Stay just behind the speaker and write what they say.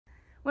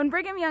When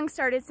Brigham Young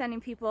started sending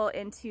people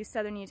into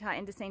southern Utah,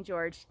 into St.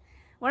 George,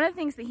 one of the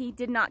things that he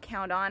did not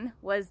count on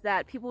was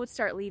that people would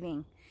start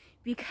leaving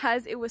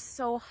because it was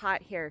so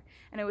hot here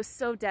and it was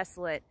so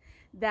desolate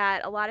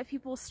that a lot of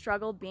people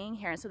struggled being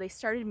here. And so they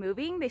started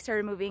moving. They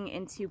started moving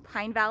into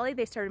Pine Valley.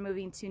 They started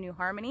moving to New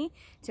Harmony,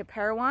 to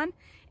Parowan,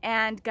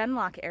 and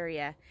Gunlock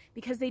area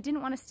because they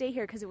didn't want to stay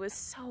here because it was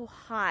so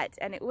hot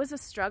and it was a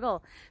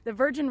struggle. The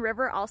Virgin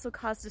River also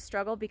caused a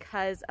struggle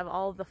because of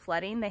all of the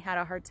flooding. They had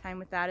a hard time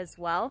with that as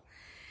well.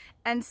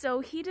 And so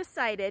he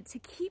decided to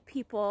keep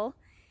people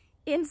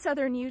in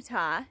southern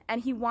Utah,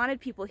 and he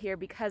wanted people here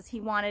because he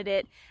wanted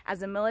it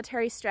as a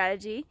military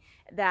strategy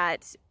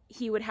that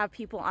he would have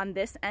people on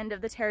this end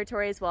of the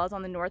territory as well as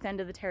on the north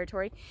end of the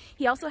territory.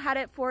 He also had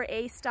it for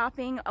a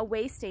stopping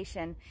away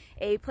station,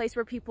 a place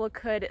where people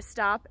could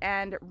stop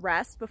and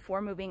rest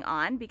before moving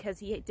on, because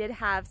he did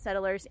have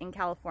settlers in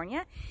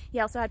California. He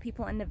also had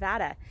people in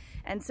Nevada,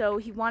 and so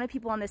he wanted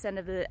people on this end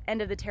of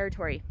the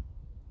territory.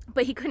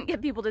 But he couldn't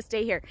get people to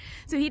stay here.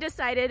 So he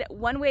decided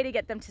one way to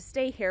get them to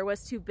stay here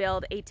was to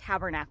build a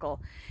tabernacle.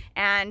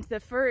 And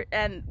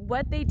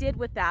what they did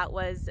with that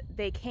was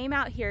they came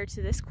out here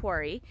to this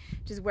quarry,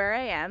 which is where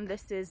I am.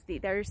 There's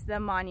the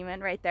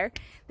monument right there.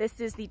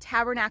 This is the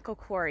Tabernacle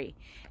Quarry.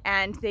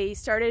 And they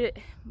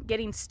started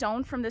getting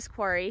stone from this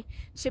quarry,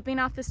 chipping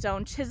off the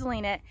stone,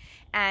 chiseling it,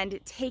 and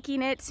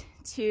taking it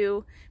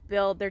to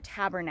build their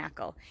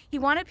tabernacle. He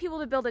wanted people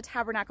to build a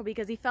tabernacle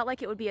because he felt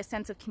like it would be a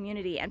sense of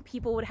community and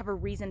people would have a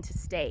reason to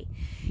stay.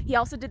 He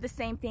also did the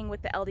same thing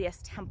with the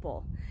LDS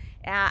temple.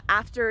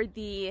 After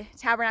the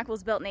tabernacle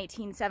was built in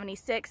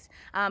 1876,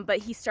 but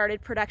he started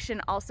production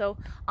also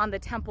on the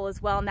temple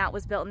as well, and that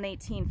was finished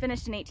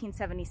in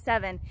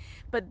 1877.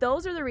 But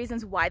those are the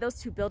reasons why those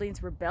two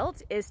buildings were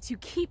built, is to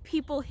keep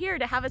people here,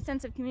 to have a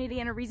sense of community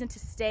and a reason to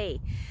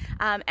stay.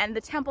 And the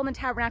temple and the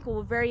tabernacle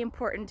were very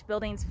important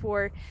buildings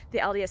for the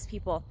LDS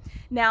people.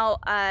 Now,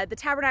 the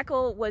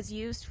tabernacle was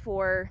used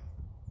for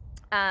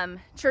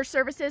church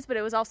services, but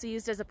it was also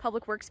used as a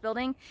public works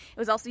building. It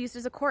was also used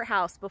as a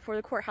courthouse before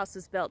the courthouse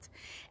was built.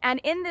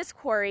 And in this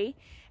quarry,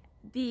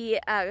 the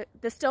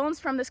stones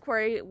from this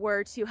quarry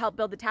were to help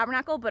build the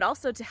tabernacle, but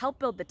also to help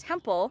build the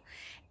temple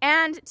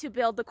and to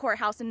build the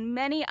courthouse and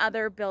many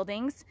other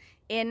buildings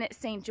in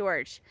St.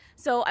 George.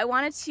 So I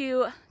wanted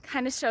to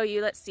kind of show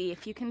you, let's see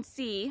if you can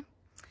see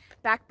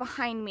back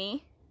behind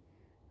me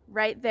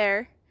right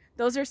there.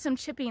 Those are some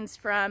chipping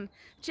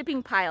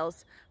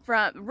piles,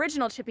 from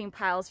original chipping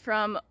piles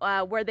from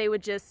where they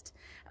would just,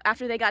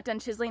 after they got done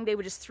chiseling, they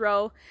would just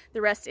throw the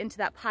rest into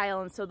that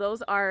pile. And so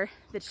those are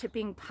the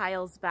chipping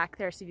piles back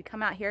there. So if you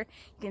come out here,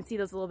 you can see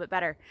those a little bit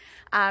better.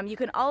 You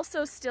can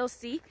also still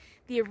see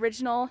the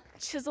original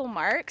chisel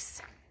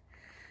marks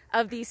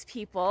of these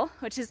people,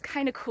 which is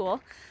kind of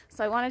cool.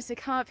 So I wanted to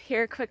come up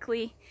here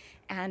quickly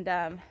and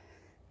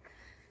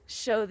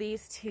show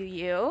these to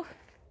you.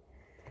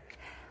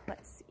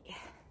 Let's see.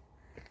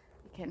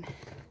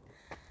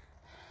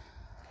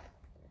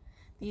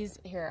 These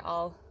here,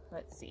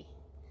 let's see.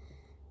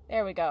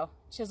 There we go,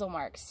 chisel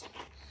marks.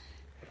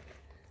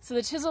 So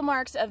the chisel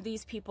marks of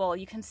these people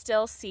you can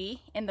still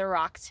see in the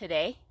rock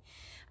today,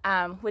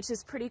 which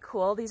is pretty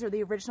cool. These are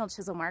the original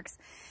chisel marks.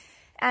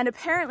 And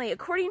apparently,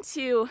 according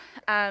to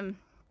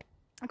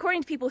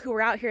people who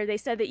were out here, they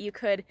said that you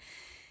could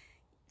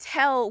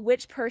tell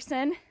which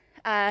person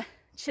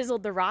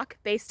chiseled the rock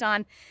based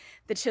on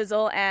the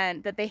chisel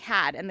and that they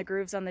had, and the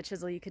grooves on the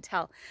chisel you could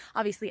tell.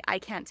 Obviously I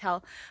can't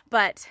tell,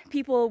 but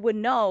people would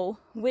know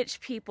which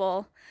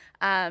people,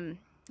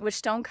 which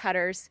stone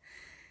cutters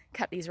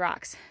cut these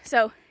rocks.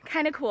 So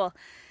kind of cool.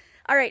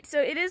 All right,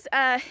 so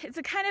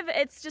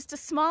it's just a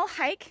small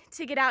hike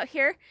to get out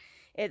here.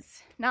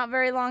 It's not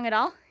very long at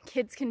all.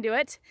 Kids can do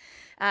it.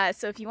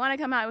 So if you want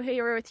to come out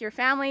here with your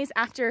families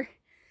after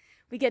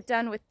we get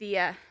done with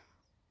the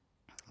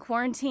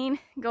quarantine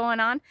going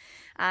on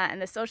and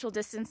the social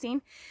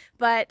distancing,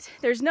 but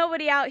there's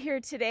nobody out here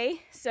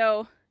today,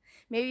 so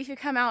maybe if you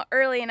come out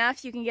early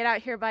enough you can get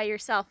out here by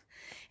yourself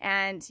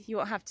and you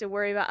won't have to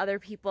worry about other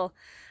people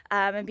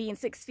and being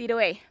 6 feet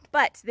away.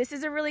 But this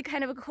is a really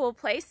kind of a cool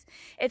place.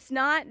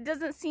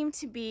 Doesn't seem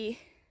to be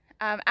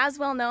as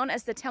well known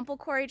as the Temple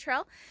Quarry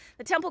Trail.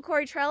 The Temple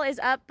Quarry Trail is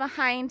up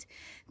behind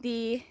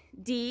the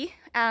D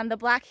and the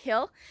Black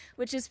Hill,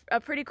 which is a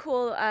pretty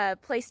cool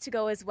place to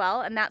go as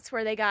well. And that's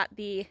where they got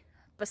the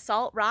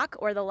basalt rock,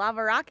 or the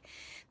lava rock,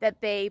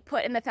 that they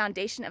put in the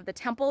foundation of the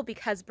temple,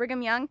 because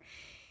Brigham Young,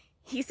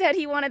 he said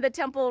he wanted the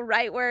temple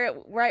right where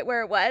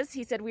it was.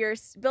 He said, we are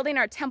building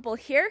our temple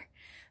here,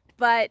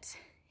 but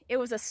it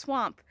was a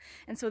swamp,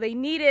 and so they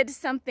needed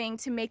something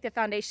to make the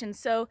foundation.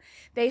 So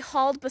they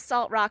hauled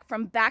basalt rock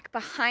from back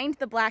behind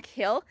the Black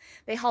Hill.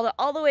 They hauled it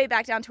all the way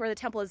back down to where the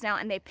temple is now,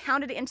 and they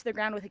pounded it into the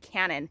ground with a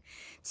cannon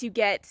to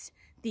get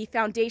the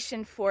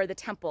foundation for the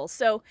temple.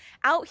 So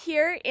out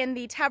here in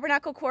the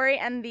Tabernacle Quarry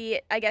and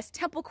the, I guess,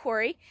 Temple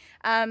Quarry,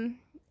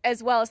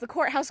 as well as the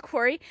courthouse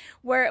quarry,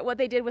 where what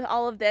they did with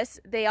all of this,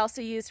 they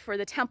also used for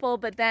the temple.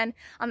 But then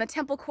on the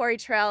temple quarry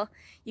trail,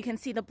 you can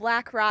see the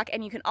black rock,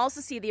 and you can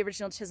also see the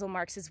original chisel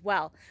marks as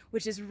well,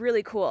 which is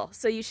really cool.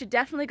 So you should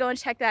definitely go and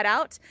check that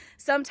out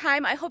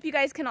sometime. I hope you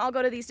guys can all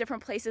go to these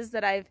different places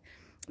that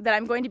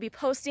I'm going to be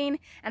posting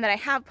and that I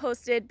have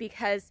posted,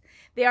 because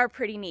they are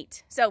pretty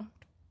neat. So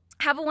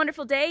have a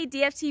wonderful day.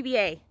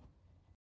 DFTBA.